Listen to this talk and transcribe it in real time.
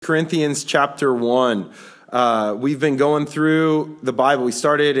Corinthians chapter 1. We've been going through the Bible. We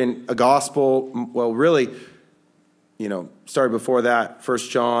started in a gospel, well, really, started before that, 1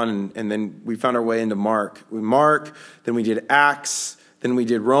 John, and then we found our way into Mark. Then we did Acts, then we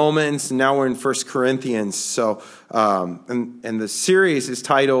did Romans, and now we're in 1 Corinthians. So, and the series is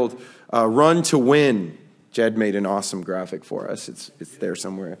titled Run to Win. Jed made an awesome graphic for us. It's there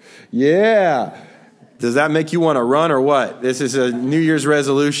somewhere. Yeah. Does that make you want to run or what? This is a New Year's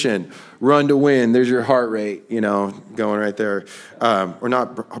resolution. Run to win. There's your heart rate, going right there. Or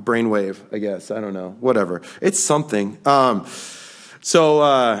not brainwave, I guess. I don't know. Whatever. It's something. The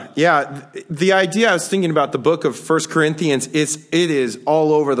idea I was thinking about the book of 1 Corinthians, it is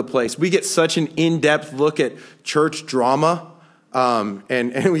all over the place. We get such an in-depth look at church drama. And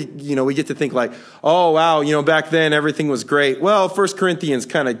we get to think like, oh, wow, back then everything was great. Well, 1 Corinthians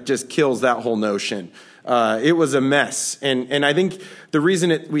kind of just kills that whole notion. It was a mess. And I think the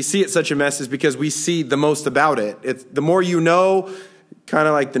reason we see it such a mess is because we see the most about it. The more you know, kind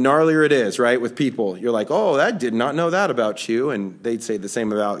of like the gnarlier it is, right? With people, you're like, oh, I did not know that about you. And they'd say the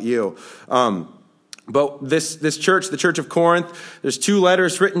same about you. But this church, the Church of Corinth, there's 2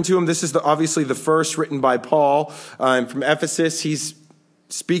 letters written to him. This is obviously the first written by Paul. And from Ephesus, he's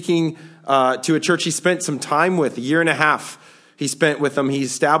speaking to a church he spent some time with, a year and a half. He spent with them. He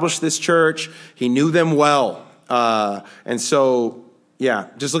established this church. He knew them well. Just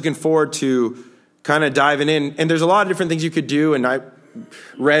looking forward to kind of diving in. And there's a lot of different things you could do. And I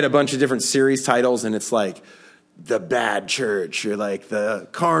read a bunch of different series titles, and it's like the bad church, or like the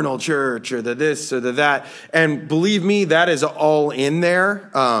carnal church, or the this or the that. And believe me, that is all in there.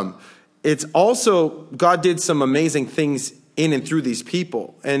 It's also, God did some amazing things in and through these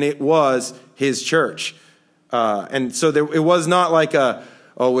people. And it was his church. And so it was not like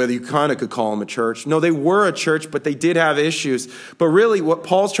you kind of could call them a church. No, they were a church, but they did have issues. But really what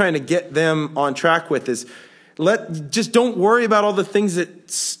Paul's trying to get them on track with is just don't worry about all the things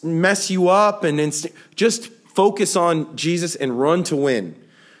that mess you up, and just focus on Jesus and run to win.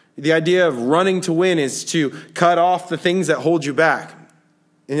 The idea of running to win is to cut off the things that hold you back.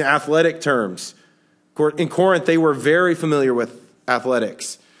 In athletic terms, in Corinth, they were very familiar with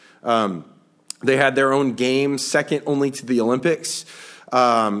athletics. They had their own games, second only to the Olympics.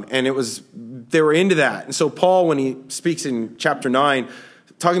 And they were into that. And so Paul, when he speaks in chapter 9,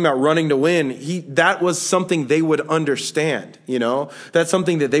 talking about running to win, that was something they would understand, That's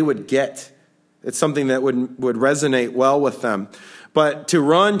something that they would get. It's something that would resonate well with them. But to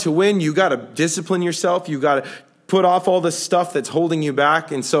run, to win, you got to discipline yourself. You got to put off all the stuff that's holding you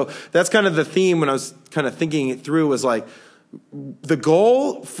back. And so that's kind of the theme when I was kind of thinking it through, was like, the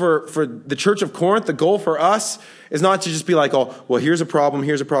goal for the Church of Corinth, the goal for us is not to just be like, oh, well, here's a problem,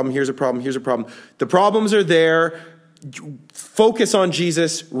 here's a problem, here's a problem, here's a problem. The problems are there. Focus on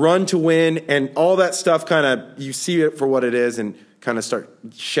Jesus, run to win, and all that stuff you see it for what it is and kind of start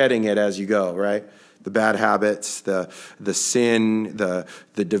shedding it as you go, right? The bad habits, the sin, the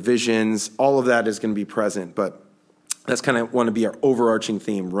divisions, all of that is going to be present. But that's kind of want to be our overarching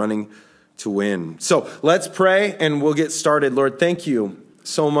theme, running to win. So let's pray and we'll get started. Lord, thank you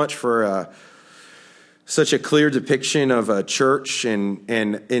so much for such a clear depiction of a church and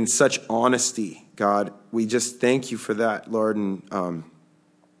in such honesty, God. We just thank you for that, Lord. And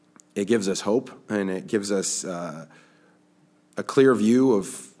it gives us hope, and it gives us a clear view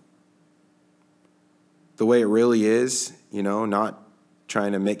of the way it really is, not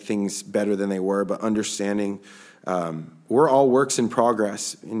trying to make things better than they were, but understanding we're all works in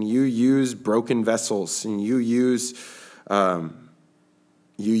progress, and you use broken vessels, and you use us.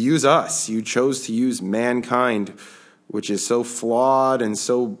 You chose to use mankind, which is so flawed and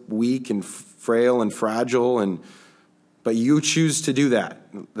so weak and frail and fragile, but you choose to do that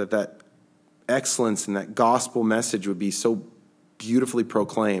excellence and that gospel message would be so beautifully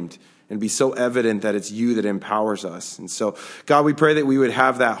proclaimed and be so evident that it's you that empowers us. And so, God, we pray that we would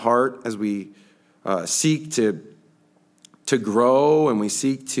have that heart as we seek to grow, and we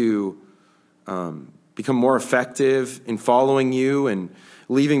seek to become more effective in following you and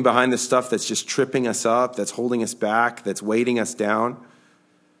leaving behind the stuff that's just tripping us up, that's holding us back, that's weighting us down.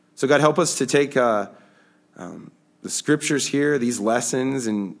 So God, help us to take the scriptures here, these lessons,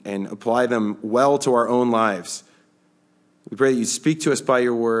 and apply them well to our own lives. We pray that you speak to us by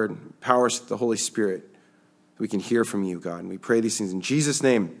your word, empower us with the Holy Spirit, that we can hear from you, God. And we pray these things in Jesus'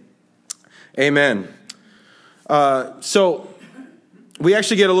 name. Amen. So we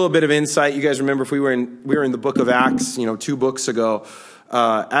actually get a little bit of insight. You guys remember if we were in the book of Acts, 2 books ago,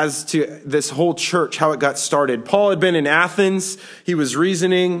 as to this whole church, how it got started. Paul had been in Athens. He was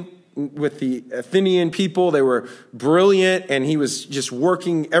reasoning with the Athenian people. They were brilliant, and he was just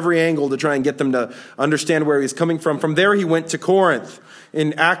working every angle to try and get them to understand where he was coming from. From there, he went to Corinth.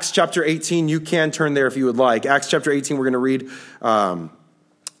 In Acts chapter 18, you can turn there if you would like. Acts chapter 18, we're going to read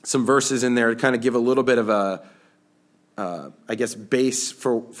some verses in there to kind of give a little bit of a, base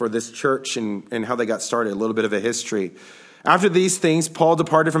for this church and how they got started, a little bit of a history. After these things, Paul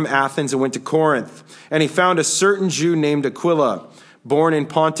departed from Athens and went to Corinth, and he found a certain Jew named Aquila, born in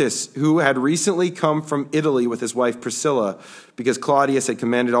Pontus, who had recently come from Italy with his wife Priscilla, because Claudius had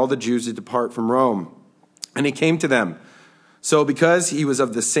commanded all the Jews to depart from Rome. And he came to them. So because he was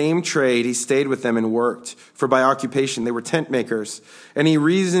of the same trade, he stayed with them and worked, for by occupation they were tent makers. And he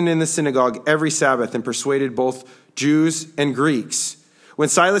reasoned in the synagogue every Sabbath and persuaded both Jews and Greeks. When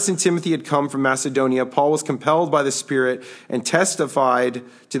Silas and Timothy had come from Macedonia, Paul was compelled by the Spirit and testified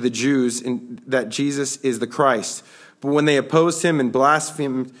to the Jews that Jesus is the Christ. But when they opposed him and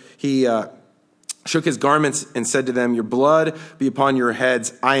blasphemed, he shook his garments and said to them, "Your blood be upon your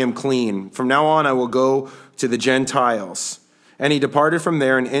heads. I am clean. From now on I will go to the Gentiles." And he departed from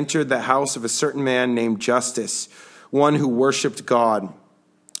there and entered the house of a certain man named Justus, one who worshipped God,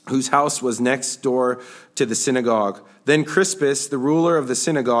 whose house was next door to the synagogue. Then Crispus, the ruler of the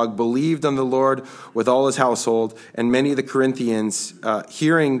synagogue, believed on the Lord with all his household, and many of the Corinthians,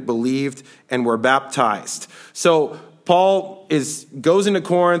 hearing, believed and were baptized. So Paul goes into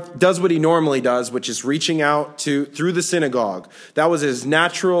Corinth, does what he normally does, which is reaching out through the synagogue. That was his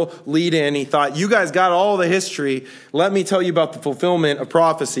natural lead in. He thought, you guys got all the history. Let me tell you about the fulfillment of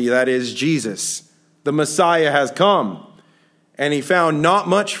prophecy. That is Jesus. The Messiah has come. And he found not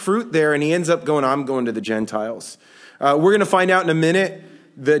much fruit there, and he ends up going, I'm going to the Gentiles. We're going to find out in a minute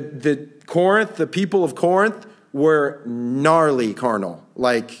that the people of Corinth were gnarly carnal.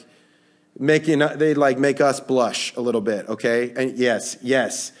 They make us blush a little bit, okay? And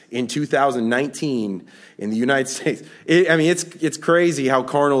yes, in 2019 in the United States, it's crazy how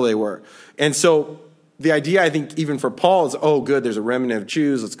carnal they were. And so the idea, I think, even for Paul is, oh, good, there's a remnant of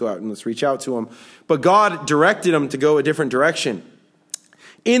Jews. Let's go out and let's reach out to them. But God directed him to go a different direction.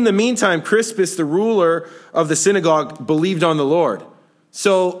 In the meantime, Crispus, the ruler of the synagogue, believed on the Lord.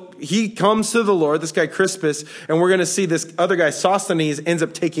 So he comes to the Lord, this guy Crispus, and we're going to see this other guy, Sosthenes, ends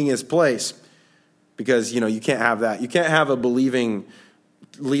up taking his place. Because, you can't have that. You can't have a believing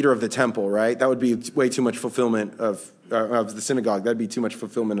leader of the temple, right? That would be way too much fulfillment of the synagogue. That'd be too much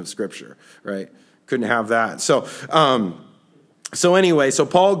fulfillment of Scripture, right? Couldn't have that. So anyway,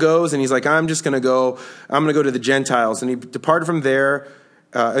 Paul goes and he's like, I'm going to go to the Gentiles. And he departed from there.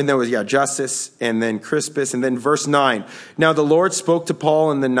 And there was, Justus and then Crispus. And then verse 9. Now the Lord spoke to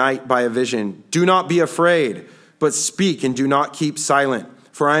Paul in the night by a vision. Do not be afraid, but speak and do not keep silent.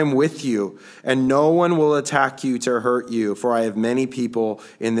 For I am with you, and no one will attack you to hurt you, for I have many people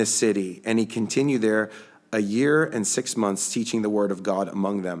in this city. And he continued there 1 year and 6 months, teaching the word of God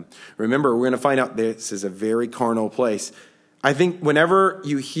among them. Remember, we're going to find out this is a very carnal place. I think whenever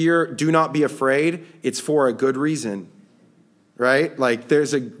you hear, do not be afraid, it's for a good reason, right?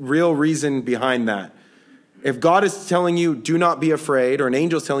 There's a real reason behind that. If God is telling you, do not be afraid, or an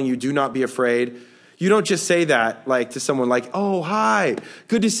angel is telling you, do not be afraid, you don't just say that to someone oh, hi,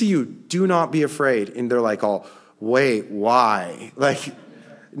 good to see you. Do not be afraid. And they're wait, why?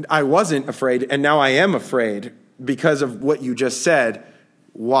 I wasn't afraid, and now I am afraid because of what you just said.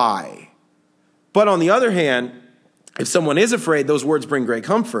 Why? But on the other hand, if someone is afraid, those words bring great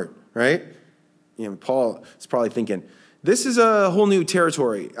comfort, right? Paul is probably thinking, this is a whole new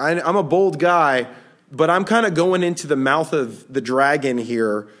territory. I'm a bold guy, but I'm kind of going into the mouth of the dragon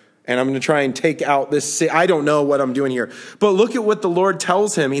here, and I'm going to try and take out this city. I don't know what I'm doing here. But look at what the Lord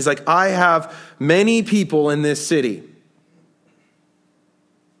tells him. He's like, I have many people in this city.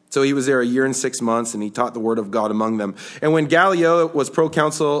 So he was there 1 year and 6 months, and he taught the word of God among them. And when Gallio was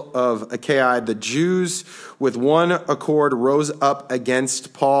proconsul of Achaia, the Jews with one accord rose up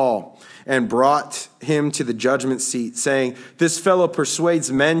against Paul and brought him to the judgment seat, saying, this fellow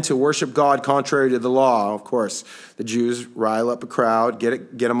persuades men to worship God contrary to the law. Of course, the Jews rile up a crowd,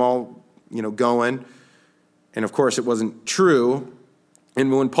 get them all, going. And of course, it wasn't true.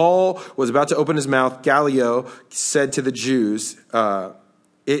 And when Paul was about to open his mouth, Gallio said to the Jews,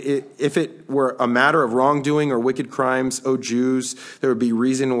 if it were a matter of wrongdoing or wicked crimes, O Jews, there would be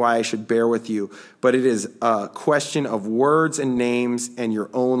reason why I should bear with you. But it is a question of words and names and your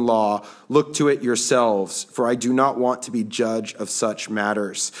own law. Look to it yourselves, for I do not want to be judge of such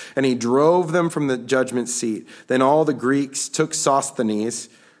matters. And he drove them from the judgment seat. Then all the Greeks took Sosthenes,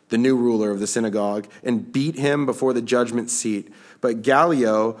 the new ruler of the synagogue, and beat him before the judgment seat. But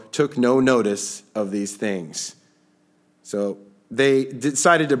Gallio took no notice of these things. So they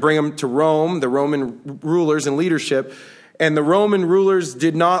decided to bring him to Rome, the Roman rulers and leadership, and the Roman rulers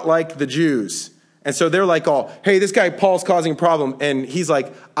did not like the Jews. And so they're like, oh, hey, this guy Paul's causing a problem. And he's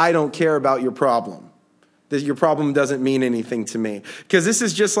like, I don't care about your problem. Your problem doesn't mean anything to me. Because this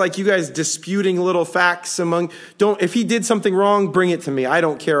is just like you guys disputing little facts if he did something wrong, bring it to me. I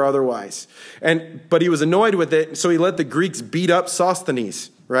don't care otherwise. But he was annoyed with it, so he let the Greeks beat up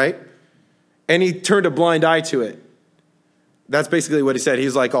Sosthenes, right? And he turned a blind eye to it. That's basically what he said.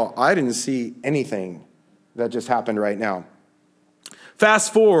 He's like, oh, I didn't see anything that just happened right now.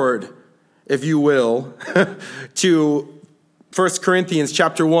 Fast forward, if you will, to 1 Corinthians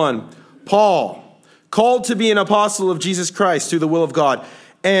chapter 1. Paul, called to be an apostle of Jesus Christ through the will of God,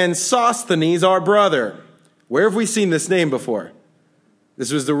 and Sosthenes, our brother. Where have we seen this name before?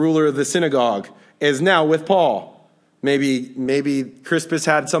 This was the ruler of the synagogue, is now with Paul. Maybe Crispus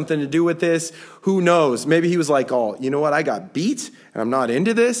had something to do with this. Who knows? Maybe he was like, oh, you know what? I got beat and I'm not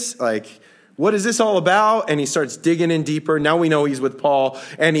into this. Like, what is this all about? And he starts digging in deeper. Now we know he's with Paul,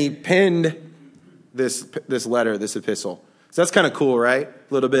 and he penned this letter, this epistle. So that's kind of cool, right?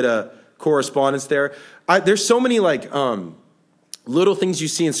 A little bit of correspondence there. There's so many little things you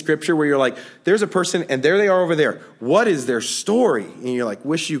see in Scripture where you're like, there's a person and there they are over there. What is their story? And you're like,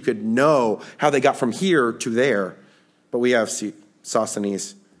 wish you could know how they got from here to there. But we have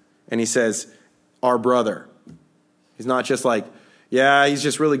Sosthenes, and he says, our brother. He's not just like, yeah, he's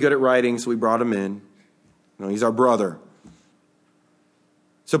just really good at writing, so we brought him in. No, he's our brother.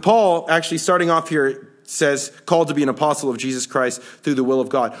 So Paul, actually starting off here, says, called to be an apostle of Jesus Christ through the will of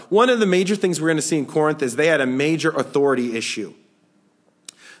God. One of the major things we're going to see in Corinth is they had a major authority issue.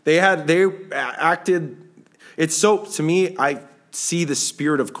 They acted, it's so, to me, I see the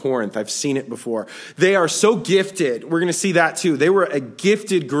spirit of Corinth. I've seen it before. They are so gifted. We're going to see that too. They were a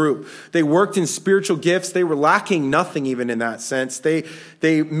gifted group. They worked in spiritual gifts. They were lacking nothing even in that sense. They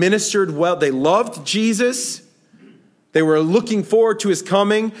ministered well. They loved Jesus. They were looking forward to his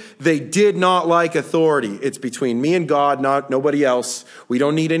coming. They did not like authority. It's between me and God, nobody else. We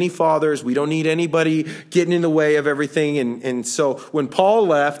don't need any fathers. We don't need anybody getting in the way of everything. And so when Paul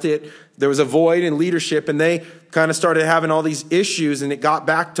left there was a void in leadership, and they kind of started having all these issues, and it got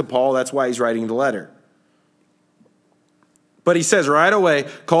back to Paul. That's why he's writing the letter. But he says right away,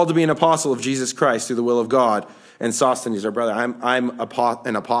 called to be an apostle of Jesus Christ through the will of God. And Sosthenes, our brother, I'm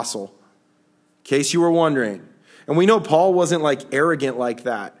an apostle. In case you were wondering. And we know Paul wasn't like arrogant like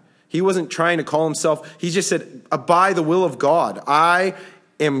that. He wasn't trying to call himself. He just said, by the will of God, I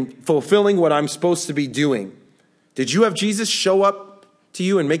am fulfilling what I'm supposed to be doing. Did you have Jesus show up to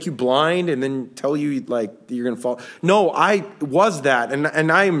you and make you blind and then tell you like you're going to fall? No, I was that.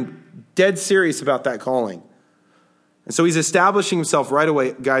 And I am dead serious about that calling. And so he's establishing himself right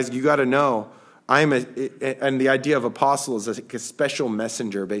away. Guys, you got to know, and the idea of apostle is a special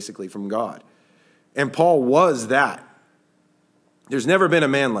messenger basically from God. And Paul was that. There's never been a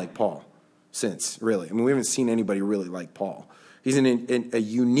man like Paul since, really. I mean, we haven't seen anybody really like Paul. He's a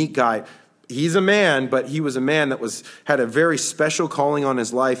unique guy. He's a man, but he was a man that had a very special calling on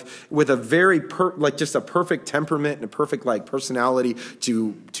his life with a very just a perfect temperament and a perfect personality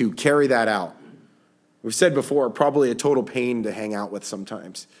to carry that out. We've said before, probably a total pain to hang out with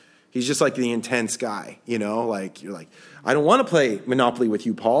sometimes. He's just like the intense guy, like you're like, I don't want to play Monopoly with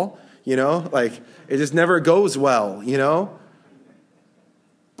you, Paul. Like it just never goes well,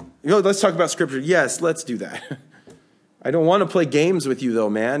 let's talk about Scripture. Yes, let's do that. I don't want to play games with you though,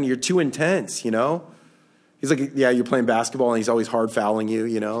 man. You're too intense, He's like, yeah, you're playing basketball and he's always hard fouling you,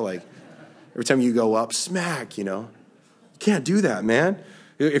 like every time you go up, smack, You can't do that, man.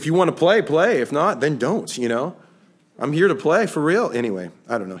 If you want to play, play. If not, then don't, I'm here to play for real. Anyway,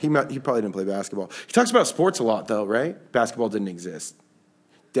 I don't know. He probably didn't play basketball. He talks about sports a lot though, right? Basketball didn't exist.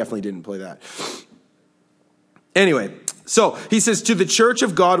 Definitely didn't play that. Anyway, so he says, to the church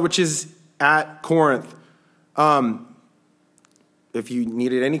of God, which is at Corinth. If you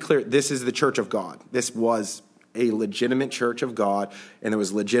needed any clear, this is the church of God. This was a legitimate church of God, and there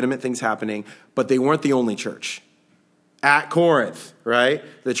was legitimate things happening, but they weren't the only church. At Corinth, right?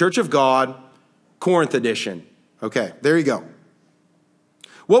 The church of God, Corinth edition. Okay, there you go.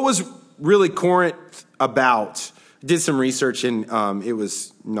 What was really Corinth about? Did some research, and it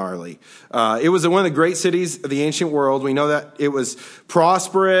was gnarly. It was one of the great cities of the ancient world. We know that it was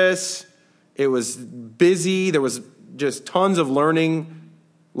prosperous. It was busy. There was just tons of learning,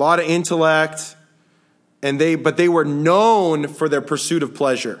 a lot of intellect. But they were known for their pursuit of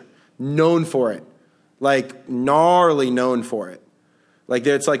pleasure. Known for it. Like gnarly known for it. Like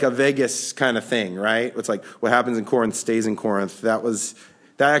it's like a Vegas kind of thing, right? It's like what happens in Corinth stays in Corinth. That was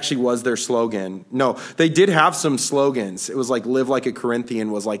That actually was their slogan. No, they did have some slogans. It was like live like a Corinthian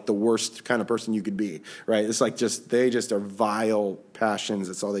was like the worst kind of person you could be, right? It's like they just are vile passions.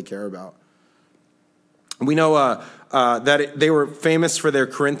 That's all they care about. We know that they were famous for their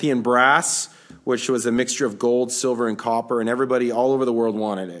Corinthian brass, which was a mixture of gold, silver, and copper, and everybody all over the world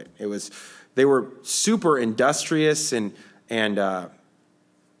wanted it. They were super industrious and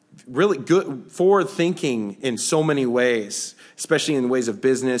really good, forward-thinking in so many ways, especially in ways of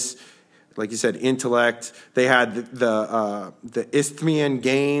business, like you said, intellect. They had the Isthmian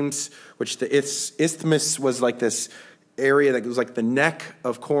Games, which the Isthmus was like this area that was like the neck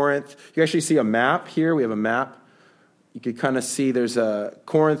of Corinth. You actually see a map here. We have a map. You could kind of see there's a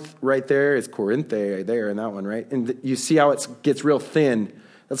Corinth right there. It's Corinthe there in that one, right? And you see how it gets real thin.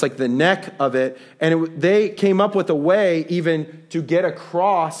 That's like the neck of it. And they came up with a way even to get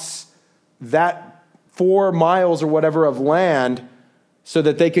across that 4 miles or whatever of land so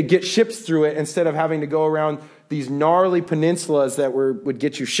that they could get ships through it instead of having to go around these gnarly peninsulas that would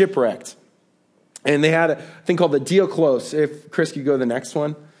get you shipwrecked. And they had a thing called the Diolkos. If Chris could go to the next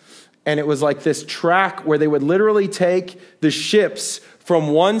one. And it was like this track where they would literally take the ships from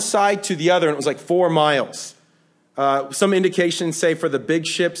one side to the other, and it was like 4 miles. Some indications say for the big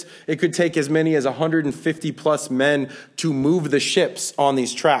ships, it could take as many as 150 plus men to move the ships on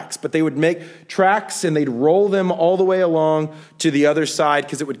these tracks. But they would make tracks and they'd roll them all the way along to the other side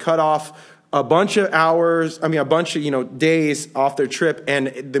because it would cut off a bunch of days off their trip and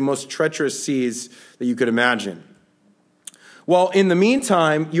the most treacherous seas that you could imagine. Well, in the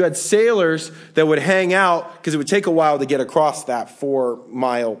meantime, you had sailors that would hang out because it would take a while to get across that 4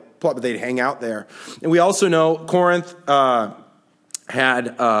 mile plot, but they'd hang out there. And we also know Corinth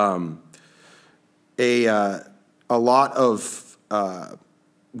had a lot of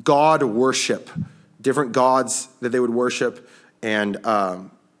God worship, different gods that they would worship, and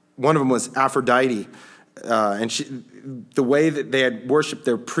one of them was Aphrodite. And the way that they had worshipped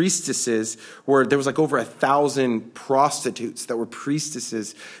their priestesses there was like over 1,000 prostitutes that were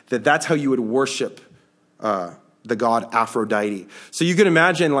priestesses, that's how you would worship the god Aphrodite. So you can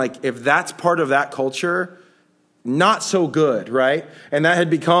imagine, like, if that's part of that culture, not so good, right? And that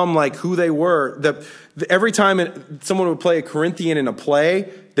had become like who they were. Every time someone would play a Corinthian in a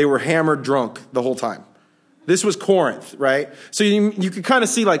play, they were hammered drunk the whole time. This was Corinth, right? So you could kind of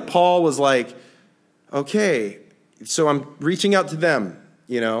see, like, Paul was like, okay, so I'm reaching out to them,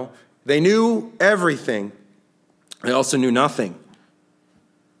 They knew everything. They also knew nothing.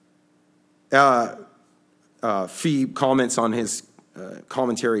 Fee comments on his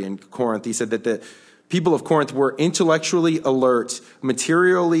commentary in Corinth. He said that the people of Corinth were intellectually alert,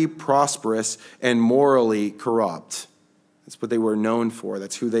 materially prosperous, and morally corrupt. That's what they were known for.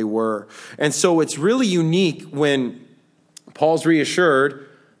 That's who they were. And so it's really unique when Paul's reassured,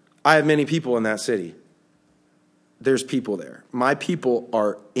 I have many people in that city. There's people there. My people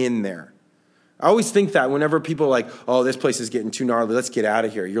are in there. I always think that whenever people are like, oh, this place is getting too gnarly, let's get out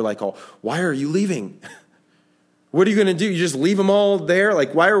of here. You're like, oh, why are you leaving? What are you going to do? You just leave them all there?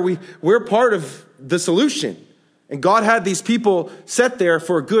 Like, why are we're part of the solution. And God had these people set there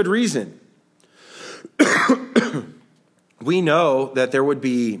for a good reason. We know that there would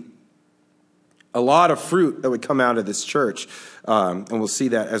be a lot of fruit that would come out of this church. And we'll see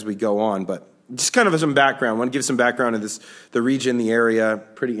that as we go on. But just kind of some background. I want to give some background of the region, the area.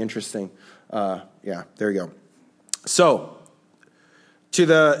 Pretty interesting. There you go. So, to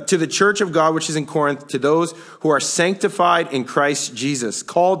the church of God, which is in Corinth, to those who are sanctified in Christ Jesus,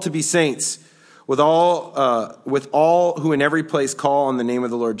 called to be saints, with all who in every place call on the name of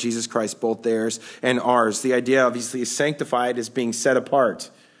the Lord Jesus Christ, both theirs and ours. The idea, obviously, is sanctified is being set apart,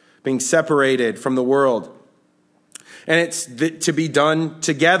 being separated from the world. And it's to be done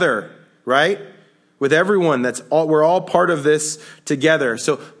together, right? With everyone. We're all part of this together.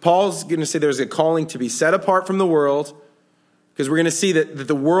 So Paul's going to say there's a calling to be set apart from the world, because we're going to see that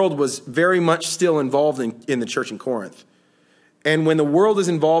the world was very much still involved in the church in Corinth. And when the world is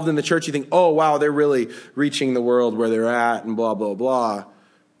involved in the church, you think, oh, wow, they're really reaching the world where they're at and blah, blah, blah.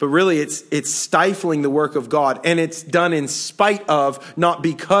 But really, it's stifling the work of God. And it's done in spite of, not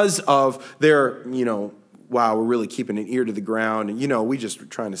because of their, wow, we're really keeping an ear to the ground. And, we just were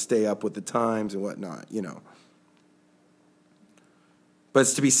trying to stay up with the times and whatnot, But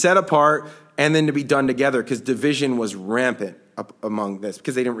it's to be set apart and then to be done together, because division was rampant up among this,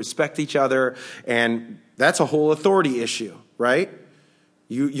 because they didn't respect each other. And that's a whole authority issue, right?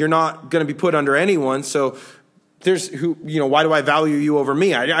 You're not going to be put under anyone. So why do I value you over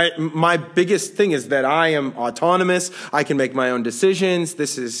me? My biggest thing is that I am autonomous. I can make my own decisions.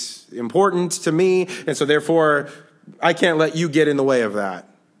 This is important to me. And so therefore, I can't let you get in the way of that.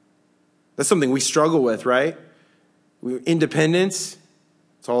 That's something we struggle with, right? Independence,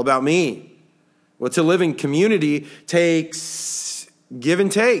 it's all about me. Well, to live in community takes give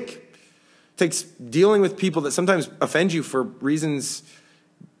and take. It takes dealing with people that sometimes offend you for reasons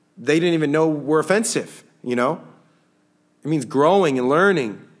they didn't even know were offensive, you know? It means growing and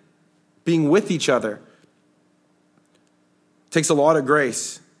learning, being with each other. It takes a lot of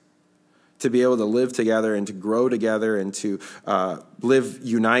grace to be able to live together and to grow together and to live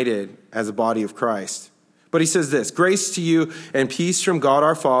united as a body of Christ. But he says this, grace to you and peace from God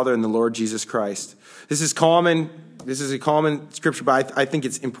our Father and the Lord Jesus Christ. This is a common scripture, but I think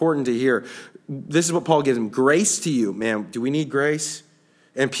it's important to hear. This is what Paul gives him. Grace to you. Man, do we need grace?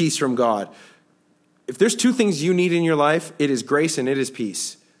 And peace from God. If there's two things you need in your life, it is grace and it is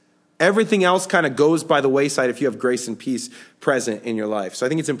peace. Everything else kind of goes by the wayside if you have grace and peace present in your life. So I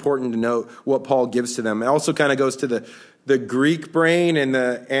think it's important to note what Paul gives to them. It also kind of goes to the Greek brain and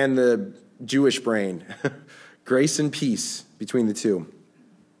the Jewish brain. Grace and peace between the two.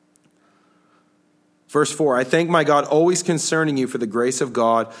 Verse 4, I thank my God always concerning you for the grace of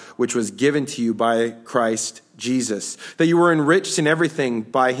God which was given to you by Christ Jesus, that you were enriched in everything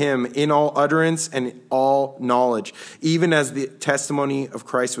by him in all utterance and all knowledge, even as the testimony of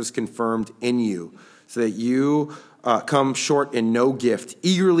Christ was confirmed in you, so that you come short in no gift,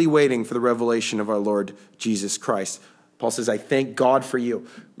 eagerly waiting for the revelation of our Lord Jesus Christ. Paul says, I thank God for you.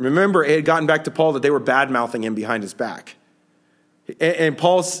 Remember, it had gotten back to Paul that they were bad-mouthing him behind his back. And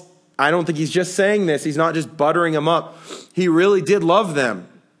Paul's, I don't think he's just saying this. He's not just buttering them up. He really did love them.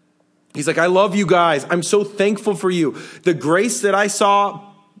 He's like, I love you guys. I'm so thankful for you. The grace that I saw,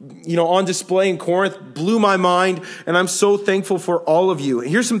 on display in Corinth blew my mind, and I'm so thankful for all of you.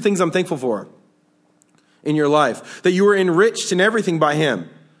 Here's some things I'm thankful for in your life. That you were enriched in everything by him.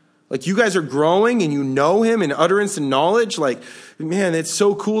 Like, you guys are growing and you know him in utterance and knowledge. Like, man, it's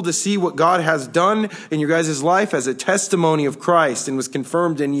so cool to see what God has done in your guys' life as a testimony of Christ and was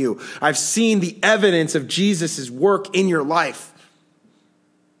confirmed in you. I've seen the evidence of Jesus' work in your life.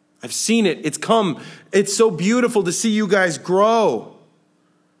 I've seen it. It's come. It's so beautiful to see you guys grow.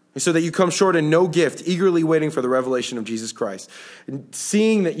 So that you come short in no gift, eagerly waiting for the revelation of Jesus Christ. And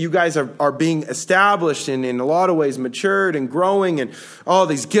seeing that you guys are being established and in a lot of ways matured and growing and all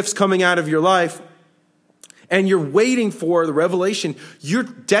these gifts coming out of your life. And you're waiting for the revelation. You're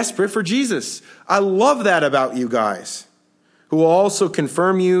desperate for Jesus. I love that about you guys. Who will also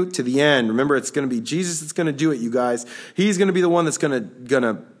confirm you to the end. Remember, it's going to be Jesus that's going to do it, you guys. He's going to be the one that's going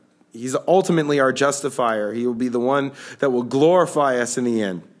to he's ultimately our justifier. He will be the one that will glorify us in the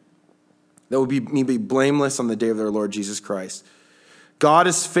end. That will be blameless on the day of their Lord Jesus Christ. God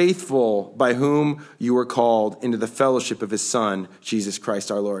is faithful by whom you were called into the fellowship of his Son, Jesus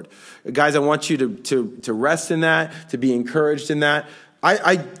Christ our Lord. Guys, I want you to rest in that, to be encouraged in that.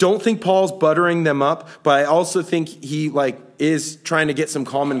 I don't think Paul's buttering them up, but I also think he is trying to get some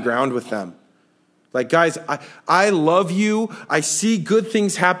common ground with them. Like, guys, I love you. I see good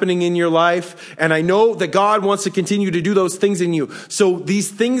things happening in your life. And I know that God wants to continue to do those things in you. So these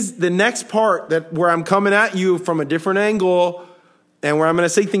things, the next part where I'm coming at you from a different angle and where I'm going to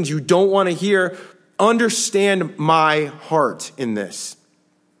say things you don't want to hear, understand my heart in this.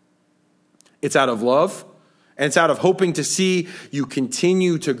 It's out of love and it's out of hoping to see you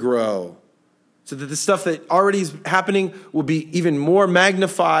continue to grow. So that the stuff that already is happening will be even more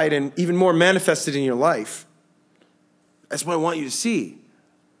magnified and even more manifested in your life. That's what I want you to see.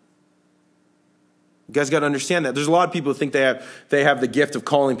 You guys got to understand that. There's a lot of people who think they have the gift of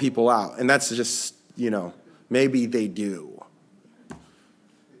calling people out. And that's just, maybe they do.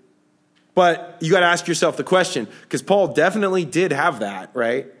 But you got to ask yourself the question, because Paul definitely did have that,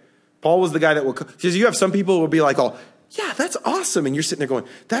 right? Paul was the guy that will, because you have some people who will be like, oh, yeah, that's awesome. And you're sitting there going,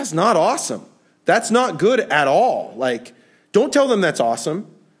 that's not awesome. That's not good at all. Like, don't tell them that's awesome.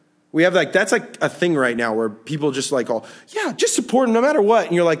 We have that's like a thing right now where people just yeah, just support them no matter what.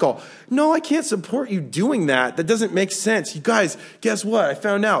 And you're like, oh, no, I can't support you doing that. That doesn't make sense. You guys, guess what? I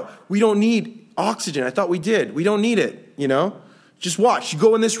found out we don't need oxygen. I thought we did. We don't need it, Just watch. You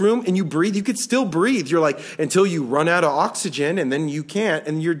go in this room and you breathe. You could still breathe. You're like, until you run out of oxygen and then you can't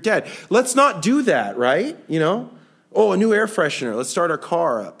and you're dead. Let's not do that, right? Oh, a new air freshener. Let's start our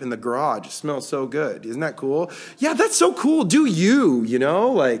car up in the garage. It smells so good. Isn't that cool? Yeah, that's so cool. Do you,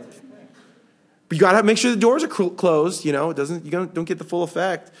 but you got to make sure the doors are closed, you don't get the full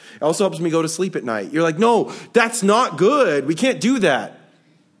effect. It also helps me go to sleep at night. You're like, no, that's not good. We can't do that.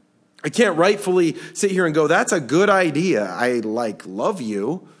 I can't rightfully sit here and go, that's a good idea. I love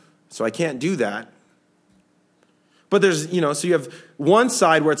you, so I can't do that. But there's, so you have one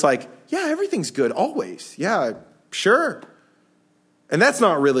side where it's like, yeah, everything's good always. Yeah, sure. And that's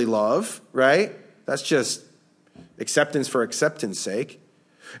not really love, right? That's just acceptance for acceptance sake.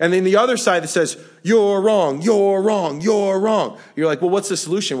 And then the other side that says, you're wrong, you're wrong, you're wrong. You're like, well, what's the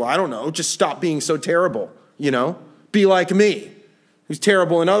solution? Well, I don't know. Just stop being so terrible, Be like me, who's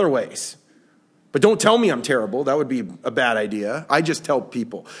terrible in other ways. But don't tell me I'm terrible. That would be a bad idea. I just tell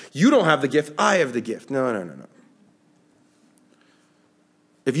people, you don't have the gift, I have the gift. No.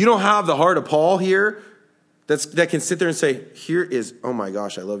 If you don't have the heart of Paul here, that can sit there and say, here is, oh my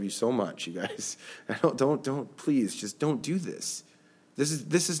gosh, I love you so much, you guys. Don't, please, just don't do this.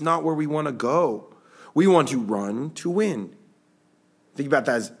 This is not where we want to go. We want to run to win. Think about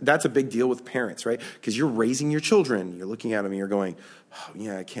that. That's a big deal with parents, right? Because you're raising your children. You're looking at them and you're going, oh,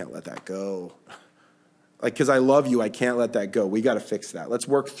 yeah, I can't let that go. Because I love you, I can't let that go. We got to fix that. Let's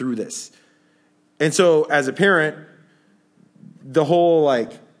work through this. And so as a parent, the whole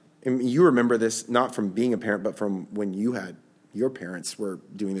and you remember this not from being a parent, but from when your parents were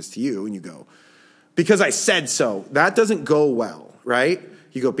doing this to you, and you go, because I said so. That doesn't go well, right?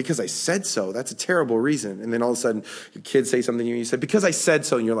 You go, because I said so. That's a terrible reason. And then all of a sudden, your kids say something to you, and you say, because I said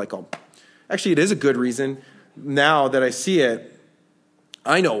so. And you're like, oh, actually, it is a good reason. Now that I see it,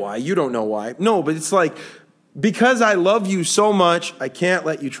 I know why. You don't know why. No, but it's like, because I love you so much, I can't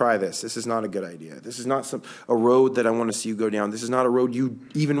let you try this. This is not a good idea. This is not a road that I want to see you go down. This is not a road you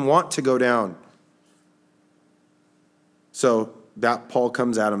even want to go down. So that Paul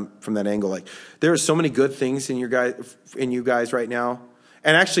comes at him from that angle. There are so many good things in you guys right now.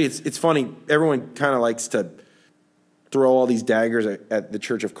 And actually, it's funny. Everyone kind of likes to throw all these daggers at the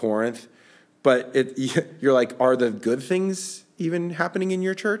church of Corinth. But you're like, are the good things even happening in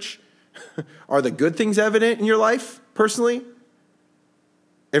your church? Are the good things evident in your life personally?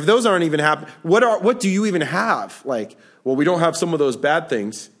 If those aren't even happening, what do you even have? Well, we don't have some of those bad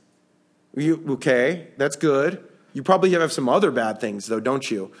things. Okay, that's good. You probably have some other bad things though, don't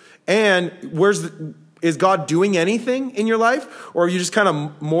you? And is God doing anything in your life? Or are you just kind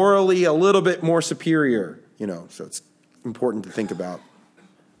of morally a little bit more superior? So it's important to think about.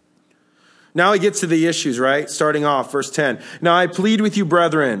 Now he gets to the issues, right? Starting off, verse 10. Now I plead with you,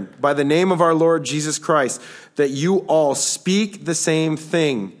 brethren, by the name of our Lord Jesus Christ, that you all speak the same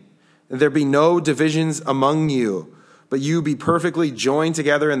thing, and there be no divisions among you, but you be perfectly joined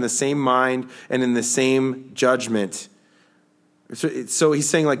together in the same mind and in the same judgment. So he's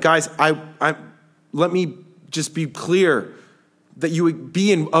saying, guys, let me just be clear that you would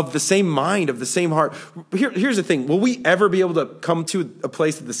be of the same mind, of the same heart. Here's the thing. Will we ever be able to come to a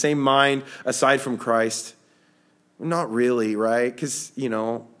place of the same mind aside from Christ? Not really, right? Because,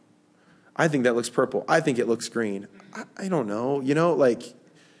 I think that looks purple. I think it looks green. I don't know.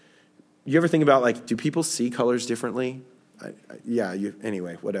 You ever think about, do people see colors differently?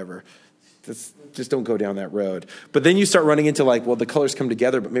 Anyway, whatever. Just don't go down that road. But then you start running into, well, the colors come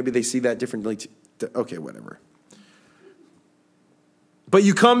together, but maybe they see that differently. Okay, whatever. But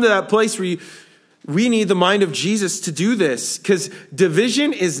you come to that place where we need the mind of Jesus to do this, because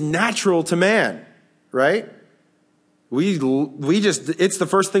division is natural to man, right? It's the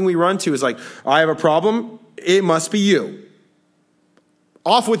first thing we run to is I have a problem. It must be you.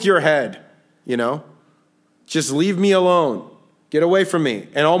 Off with your head, Just leave me alone. Get away from me,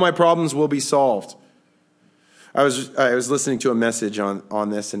 and all my problems will be solved. I was listening to a message on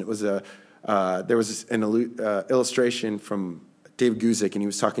this, and it was there was an illustration from Dave Guzik, and he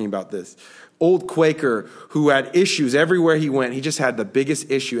was talking about this old Quaker who had issues everywhere he went. He just had the biggest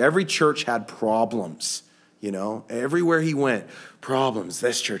issue. Every church had problems, everywhere he went. Problems.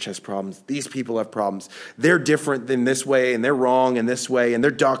 This church has problems. These people have problems. They're different in this way, and they're wrong in this way, and their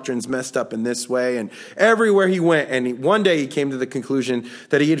doctrine's messed up in this way. And everywhere he went, and one day he came to the conclusion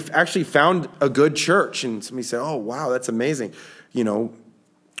that he had actually found a good church. And somebody said, oh, wow, that's amazing.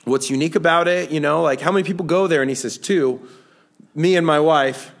 What's unique about it? How many people go there? And he says, 2. Me and my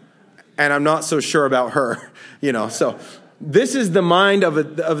wife, and I'm not so sure about her, So this is the mind of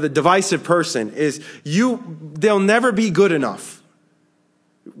the divisive person. They'll never be good enough.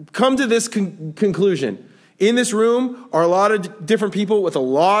 Come to this conclusion. In this room are a lot of different people with a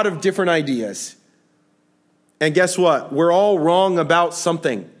lot of different ideas. And guess what? We're all wrong about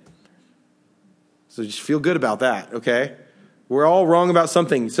something. So just feel good about that, okay? We're all wrong about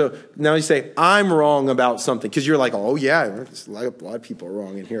something. So now you say, I'm wrong about something. Because you're like, oh, yeah, a lot of people are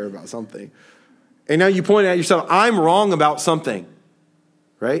wrong in here about something. And now you point at yourself, I'm wrong about something.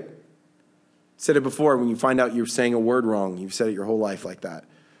 Right? Said it before, when you find out you're saying a word wrong, you've said it your whole life like that.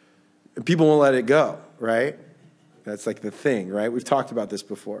 And people won't let it go, right? That's the thing, right? We've talked about this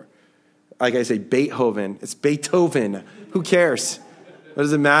before. Like I say, Beethoven. It's Beethoven. Who cares? What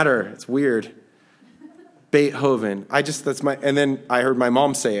does it matter? It's weird. Beethoven. And then I heard my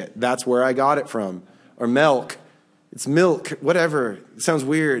mom say it. That's where I got it from. Or milk. It's milk, whatever. It sounds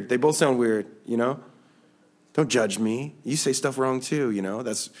weird. They both sound weird, Don't judge me. You say stuff wrong too,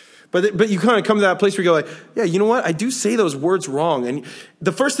 But you kind of come to that place where you go like, yeah, you know what? I do say those words wrong. And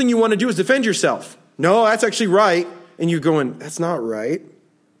the first thing you want to do is defend yourself. No, that's actually right. And you're going, that's not right.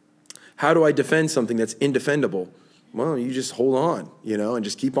 How do I defend something that's indefendable? Well, you just hold on, and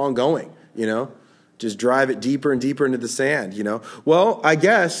just keep on going, Just drive it deeper and deeper into the sand, Well, I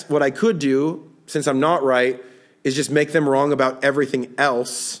guess what I could do, since I'm not right, is just make them wrong about everything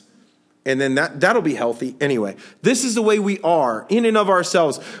else. And then that'll be healthy. Anyway, this is the way we are in and of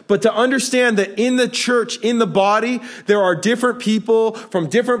ourselves. But to understand that in the church, in the body, there are different people from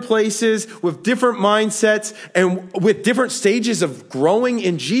different places with different mindsets and with different stages of growing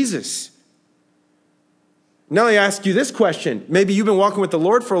in Jesus. Now I ask you this question. Maybe you've been walking with the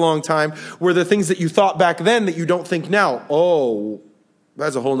Lord for a long time. Were there things that you thought back then that you don't think now? Oh,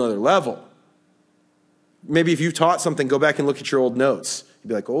 that's a whole nother level. Maybe if you taught something, go back and look at your old notes. You'd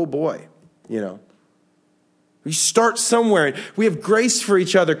be like, oh boy, We start somewhere. We have grace for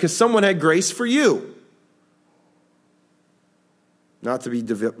each other because someone had grace for you. Not to be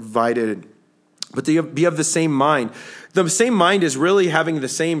divided, but to be of the same mind. The same mind is really having the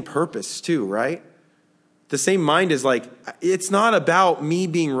same purpose too, right? The same mind is like, it's not about me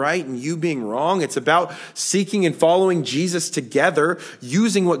being right and you being wrong. It's about seeking and following Jesus together,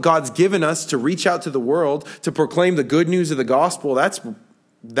 using what God's given us to reach out to the world, to proclaim the good news of the gospel. That's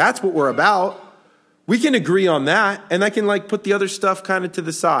what we're about. We can agree on that, and I can put the other stuff kind of to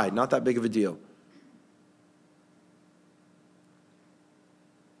the side. Not that big of a deal.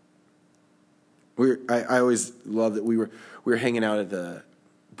 I always love that we were hanging out at the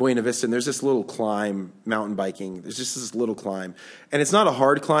Buena Vista, and there's this little climb, mountain biking. There's just this little climb. And it's not a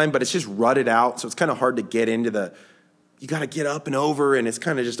hard climb, but it's just rutted out, so it's kind of hard to get into you got to get up and over, and it's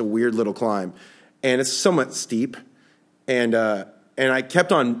kind of just a weird little climb. And it's somewhat steep. And I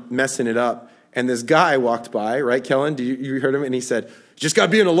kept on messing it up. And this guy walked by, right, Kellen? You heard him? And he said, just got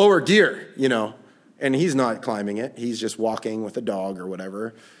to be in a lower gear, And he's not climbing it. He's just walking with a dog or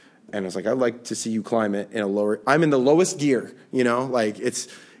whatever. And I was like, I'd like to see you climb it in a lower. I'm in the lowest gear,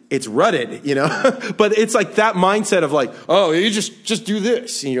 it's rutted, But it's like that mindset of oh, you just do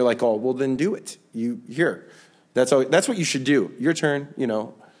this. And you're like, oh, well, then do it. Here. That's what you should do. Your turn,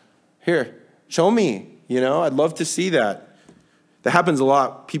 Here, show me, I'd love to see that. That happens a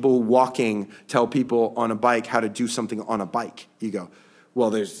lot. People walking tell people on a bike how to do something on a bike. You go, well,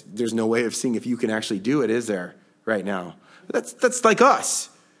 there's no way of seeing if you can actually do it, is there, right now? That's like us.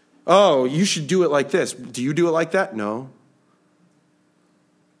 Oh, you should do it like this. Do you do it like that? No.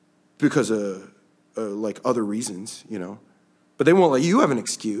 Because of other reasons, But they won't let you have an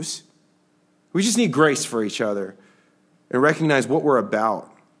excuse. We just need grace for each other and recognize what we're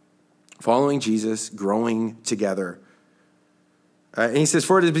about. Following Jesus, growing together. And he says,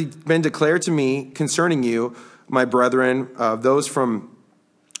 for it has been declared to me concerning you, my brethren, those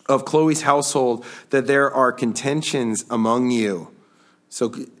of Chloe's household, that there are contentions among you.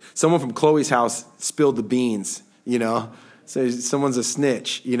 So someone from Chloe's house spilled the beans, So someone's a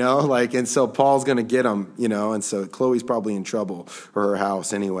snitch, and so Paul's going to get him, and so Chloe's probably in trouble, or her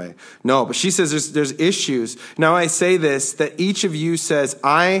house anyway. No, but she says there's issues. Now I say this, that each of you says,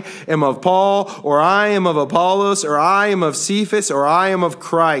 I am of Paul, or I am of Apollos, or I am of Cephas, or I am of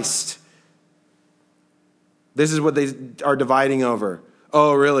Christ. This is what they are dividing over.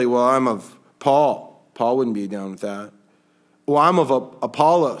 Oh, really? Well, I'm of Paul. Paul wouldn't be down with that. Well, I'm of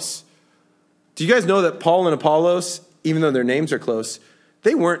Apollos. Do you guys know that Paul and Apollos, even though their names are close,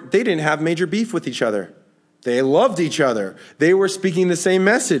 they didn't have major beef with each other. They loved each other. They were speaking the same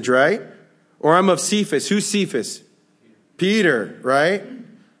message, right? Or I'm of Cephas. Who's Cephas? Peter, right?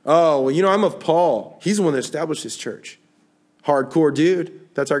 Oh, well, I'm of Paul. He's the one that established this church. Hardcore dude.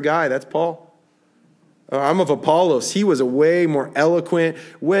 That's our guy. That's Paul. I'm of Apollos. He was a way more eloquent,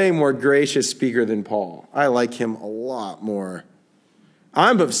 way more gracious speaker than Paul. I like him a lot more.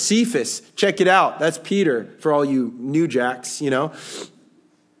 I'm of Cephas. Check it out. That's Peter for all you new jacks, I'm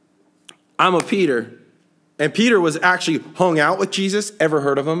of Peter. And Peter was actually hung out with Jesus. Ever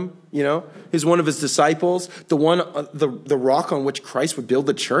heard of him? He's one of his disciples. The rock on which Christ would build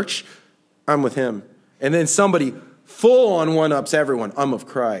the church. I'm with him. And then somebody full on one-ups everyone. I'm of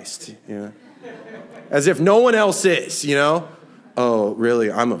Christ. As if no one else is, Oh, really?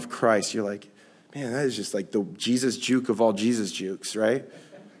 I'm of Christ. You're like, man, that is just like the Jesus juke of all Jesus jukes, right?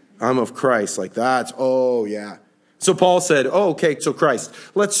 I'm of Christ. Like that's, oh, yeah. So Paul said, oh, okay, so Christ.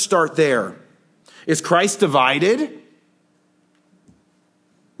 Let's start there. Is Christ divided?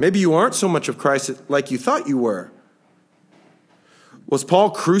 Maybe you aren't so much of Christ like you thought you were. Was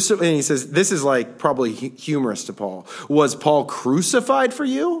Paul crucified? And he says, this is like probably humorous to Paul. Was Paul crucified for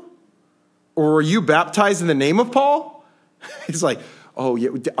you? Or were you baptized in the name of Paul? He's like, oh, yeah.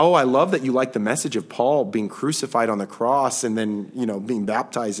 Oh, I love that you like the message of Paul being crucified on the cross and then, being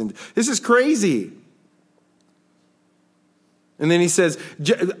baptized. And this is crazy. And then he says,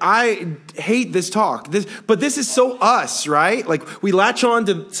 I hate this talk, but this is so us, right? Like we latch on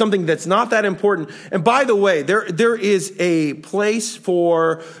to something that's not that important. And by the way, there is a place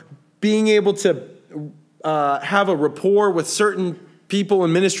for being able to have a rapport with certain people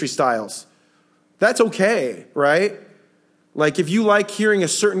and ministry styles. That's okay, right? Like if you like hearing a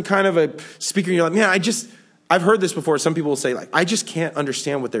certain kind of a speaker, you're like, man, I've heard this before. Some people will say like, I just can't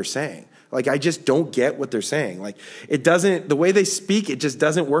understand what they're saying. Like, I just don't get what they're saying. Like, the way they speak, it just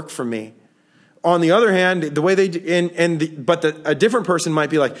doesn't work for me. On the other hand, the way a different person might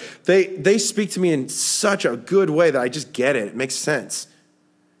be like, they speak to me in such a good way that I just get it. It makes sense.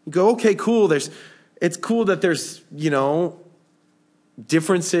 You go, okay, cool. It's cool that there's,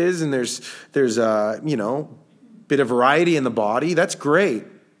 differences and there's bit of variety in the body. That's great.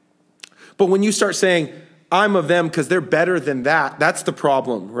 But when you start saying, I'm of them because they're better than that, that's the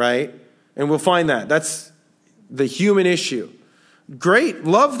problem, right? And we'll find that. That's the human issue. Great.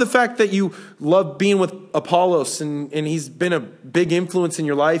 Love the fact that you love being with Apollos and he's been a big influence in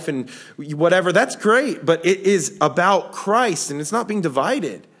your life and whatever. That's great. But it is about Christ and it's not being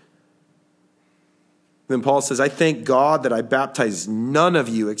divided. Then Paul says, I thank God that I baptized none of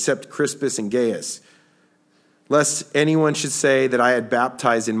you except Crispus and Gaius, lest anyone should say that I had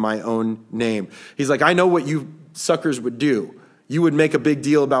baptized in my own name. He's like, I know what you suckers would do. You would make a big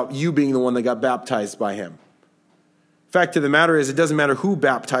deal about you being the one that got baptized by him. Fact of the matter is, it doesn't matter who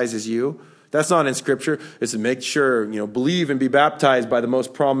baptizes you. That's not in Scripture. It's to make sure, believe and be baptized by the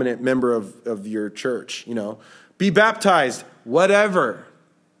most prominent member of your church. Be baptized, whatever.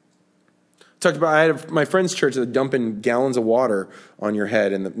 I had my friend's church that dumping gallons of water on your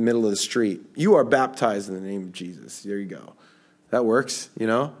head in the middle of the street. You are baptized in the name of Jesus. There you go. That works,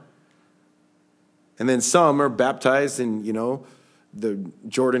 And then some are baptized in, the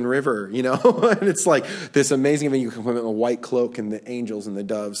Jordan River, and it's like this amazing thing. You can come in a white cloak and the angels and the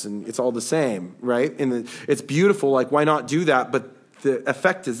doves, and it's all the same, right? And it's beautiful. Like, why not do that? But the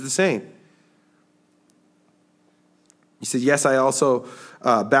effect is the same. He said, yes, I also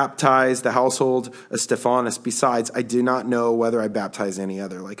baptized the household of Stephanas. Besides, I do not know whether I baptized any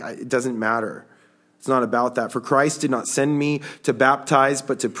other. It doesn't matter. It's not about that. For Christ did not send me to baptize,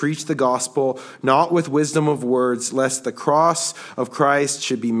 but to preach the gospel, not with wisdom of words, lest the cross of Christ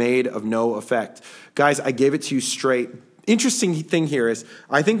should be made of no effect. Guys, I gave it to you straight. Interesting thing here is,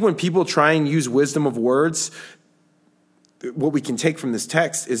 I think when people try and use wisdom of words, what we can take from this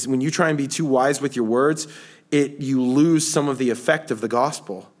text is when you try and be too wise with your words, you lose some of the effect of the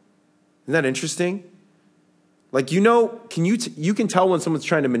gospel. Isn't that interesting? You can tell when someone's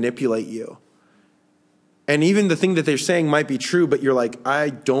trying to manipulate you. And even the thing that they're saying might be true, but you're like, I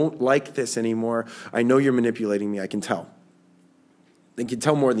don't like this anymore. I know you're manipulating me. I can tell. They can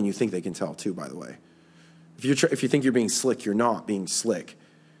tell more than you think they can tell, too, by the way. If you think you're being slick, you're not being slick.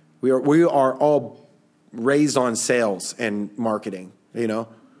 We are all raised on sales and marketing,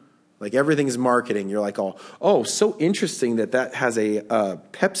 Like everything is marketing. You're like, oh, so interesting that has a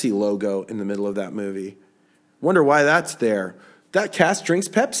Pepsi logo in the middle of that movie. Wonder why that's there. That cast drinks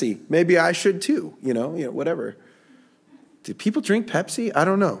Pepsi. Maybe I should too. Whatever. Do people drink Pepsi? I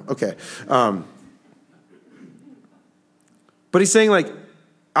don't know. Okay. But he's saying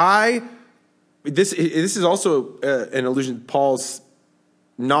this is also an allusion to Paul's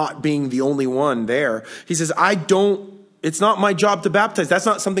not being the only one there. He says, it's not my job to baptize. That's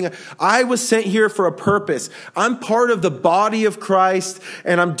not something I was sent here for a purpose. I'm part of the body of Christ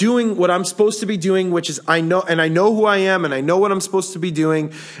and I'm doing what I'm supposed to be doing, which is I know who I am and I know what I'm supposed to be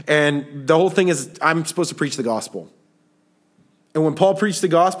doing. And the whole thing is I'm supposed to preach the gospel. And when Paul preached the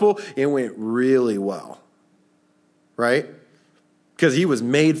gospel, it went really well, right? Because he was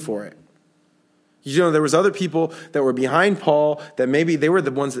made for it. There was other people that were behind Paul that maybe they were the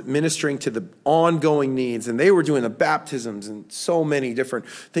ones that ministering to the ongoing needs and they were doing the baptisms and so many different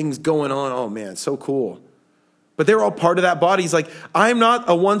things going on. Oh man, so cool. But they were all part of that body. He's like, I'm not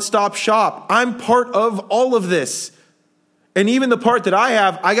a one-stop shop. I'm part of all of this. And even the part that I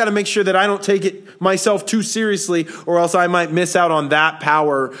have, I got to make sure that I don't take it myself too seriously or else I might miss out on that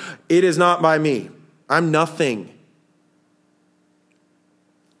power. It is not by me. I'm nothing.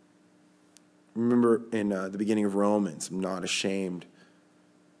 Remember in the beginning of Romans, I'm not ashamed.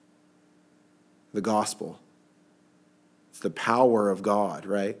 The gospel. the power of God,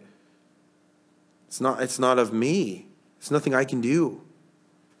 right? It's not of me. It's nothing I can do.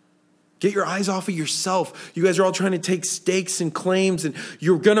 Get your eyes off of yourself. You guys are all trying to take stakes and claims, and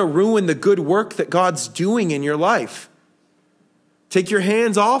you're going to ruin the good work that God's doing in your life. Take your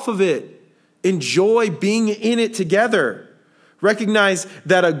hands off of it. Enjoy being in it together. Recognize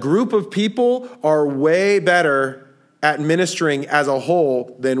that a group of people are way better at ministering as a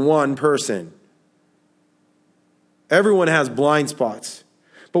whole than one person. Everyone has blind spots.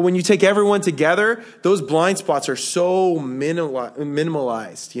 But when you take everyone together, those blind spots are so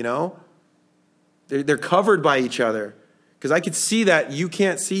minimalized, you know? They're covered by each other. Because I could see that, you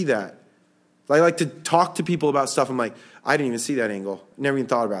can't see that. I like to talk to people about stuff. I'm like, I didn't even see that angle. Never even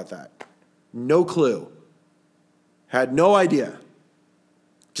thought about that. No clue. Had no idea.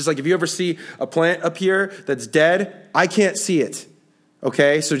 Just like if you ever see a plant up here that's dead, I can't see it.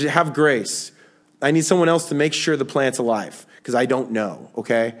 Okay? So just have grace. I need someone else to make sure the plant's alive because I don't know.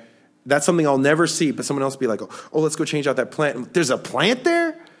 Okay? That's something I'll never see, but someone else will be like, oh, let's go change out that plant. There's a plant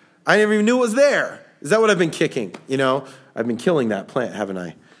there? I never even knew it was there. Is that what I've been kicking? You know, I've been killing that plant, haven't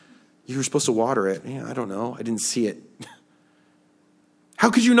I? You were supposed to water it. Yeah, I don't know. I didn't see it.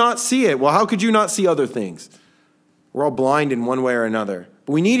 How could you not see it? Well, how could you not see other things? We're all blind in one way or another.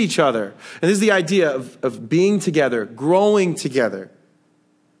 But we need each other. And this is the idea of being together, growing together,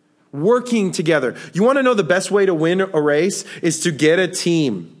 working together. You want to know the best way to win a race is to get a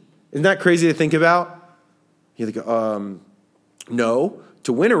team. Isn't that crazy to think about? You think, no.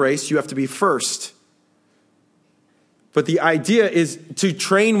 To win a race, you have to be first. But the idea is to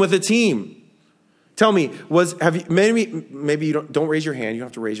train with a team. Tell me, maybe you don't raise your hand. You don't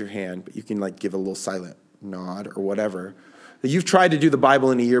have to raise your hand, but you can like give a little silent nod or whatever. You've tried to do the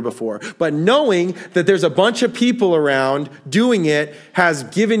Bible in a year before, but knowing that there's a bunch of people around doing it has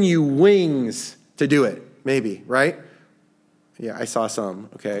given you wings to do it. Maybe, right? Yeah, I saw some,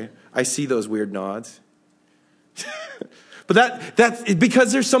 okay? I see those weird nods. But that's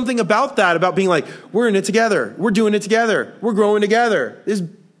because there's something about that, about being like, we're in it together. We're doing it together. We're growing together.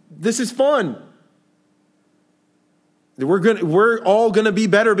 This is fun. We're all going to be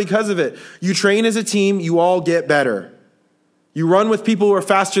better because of it. You train as a team, you all get better. You run with people who are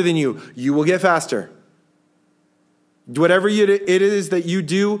faster than you, you will get faster. Whatever it is that you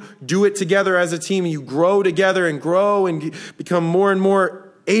do it together as a team. You grow together and grow and become more and more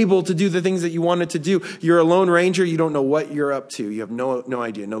able to do the things that you wanted to do. You're a lone ranger. You don't know what you're up to. You have no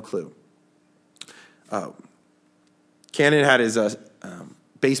idea, no clue. Cannon had his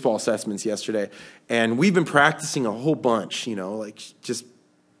baseball assessments yesterday, and we've been practicing a whole bunch, you know, like just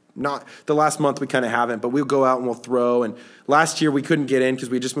not the last month we kind of haven't, but we'll go out and we'll throw. And last year we couldn't get in because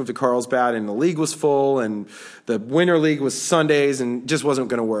we just moved to Carlsbad and the league was full and the winter league was Sundays and just wasn't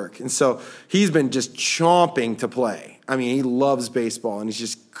going to work. And so he's been just chomping to play. I mean, he loves baseball and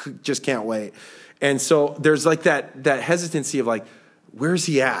he's just can't wait. And so there's like that hesitancy of like, where's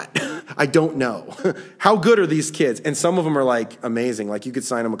he at? I don't know. How good are these kids? And some of them are like amazing. Like you could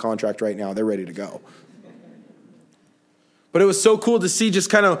sign them a contract right now. They're ready to go. But it was so cool to see just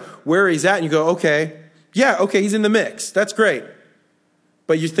kind of where he's at. And you go, okay, he's in the mix. That's great.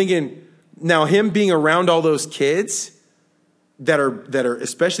 But you're thinking, now him being around all those kids that are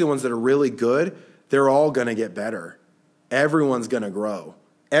especially the ones that are really good, they're all going to get better. Everyone's going to grow.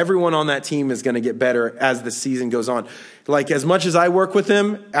 Everyone on that team is going to get better as the season goes on. Like as much as I work with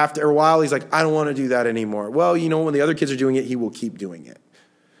him, after a while, he's like, I don't want to do that anymore. Well, you know, when the other kids are doing it, he will keep doing it.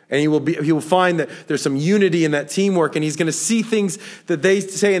 And he will find that there's some unity in that teamwork, and he's going to see things that they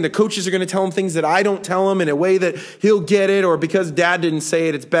say, and the coaches are going to tell him things that I don't tell him in a way that he'll get it, or because dad didn't say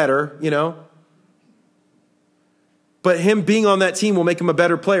it, it's better, you know? But him being on that team will make him a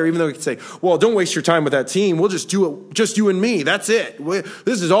better player, even though he can say, well, don't waste your time with that team. We'll just do it, just you and me. That's it.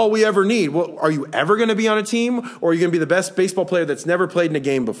 This is all we ever need. Well, are you ever going to be on a team, or are you going to be the best baseball player that's never played in a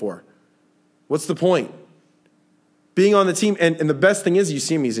game before? What's the point? Being on the team, and the best thing is you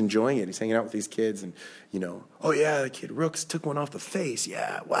see him, he's enjoying it. He's hanging out with these kids, and, you know, oh, yeah, the kid Rooks took one off the face.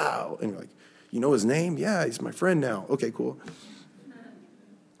 Yeah, wow. And you're like, you know his name? Yeah, he's my friend now. Okay, cool.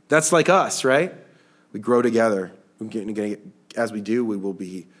 That's like us, right? We grow together. As we do, we will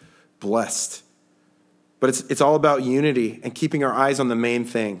be blessed. But it's all about unity and keeping our eyes on the main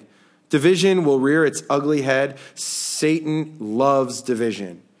thing. Division will rear its ugly head. Satan loves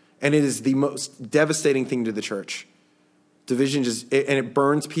division, and it is the most devastating thing to the church. Division it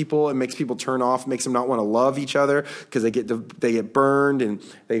burns people. It makes people turn off, makes them not want to love each other because they get burned, and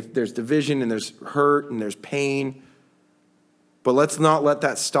there's division, and there's hurt, and there's pain. But let's not let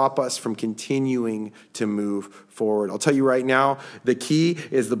that stop us from continuing to move forward. I'll tell you right now, the key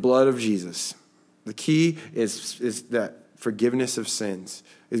is the blood of Jesus. The key is that forgiveness of sins,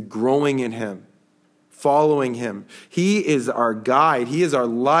 is growing in him, following him. He is our guide. He is our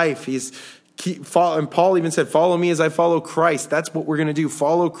life. And Paul even said, follow me as I follow Christ. That's what we're going to do.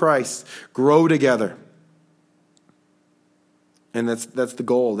 Follow Christ. Grow together. And that's the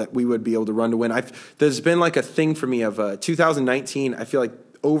goal, that we would be able to run to win. There's been like a thing for me of 2019, I feel like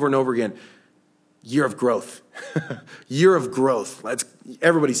over and over again, year of growth. Year of growth.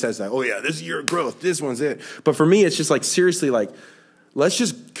 Everybody says that. Oh yeah, this is year of growth. This one's it. But for me, it's just like, seriously, like, let's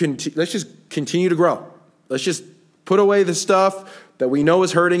just continue to grow. Let's just put away the stuff that we know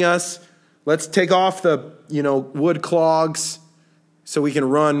is hurting us. Let's take off the, wood clogs so we can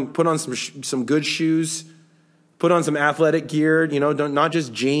run, put on some good shoes, put on some athletic gear, not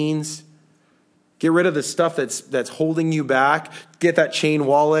just jeans. Get rid of the stuff that's holding you back. Get that chain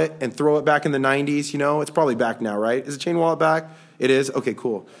wallet and throw it back in the 90s. It's probably back now, right? Is the chain wallet back? It is? Okay,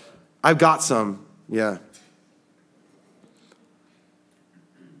 cool. I've got some. Yeah.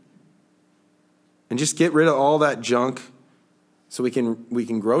 And just get rid of all that junk so we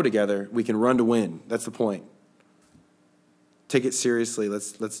can grow together. We can run to win. That's the point. Take it seriously.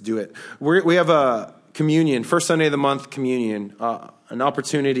 Let's do it. We have a communion, first Sunday of the month communion, an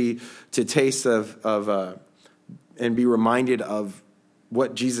opportunity to taste of and be reminded of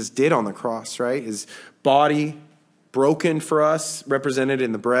what Jesus did on the cross, right? His body broken for us, represented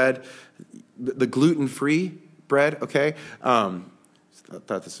in the bread, the gluten-free bread, okay? I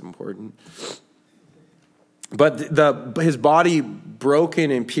thought this was important. But his body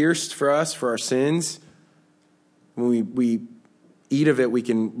broken and pierced for us, for our sins. When we eat of it, we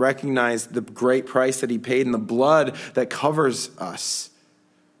can recognize the great price that he paid and the blood that covers us.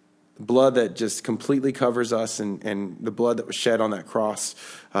 The blood that just completely covers us, and the blood that was shed on that cross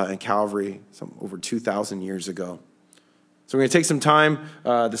in Calvary over 2,000 years ago. So we're going to take some time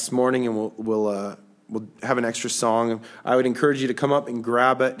this morning, and we'll have an extra song. I would encourage you to come up and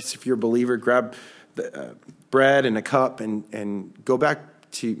grab it. If you're a believer, grab the bread and a cup and go back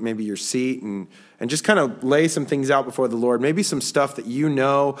to maybe your seat and just kind of lay some things out before the Lord. Maybe some stuff that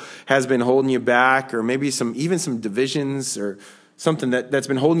has been holding you back, or maybe even some divisions or something that's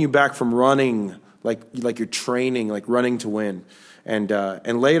been holding you back from running, like you're training, like running to win. And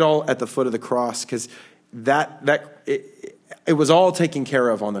lay it all at the foot of the cross, because it was all taken care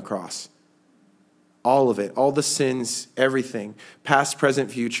of on the cross. All of it, all the sins, everything, past,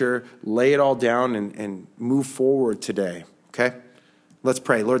 present, future, lay it all down and move forward today, okay? Let's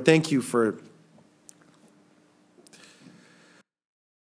pray. Lord, thank you for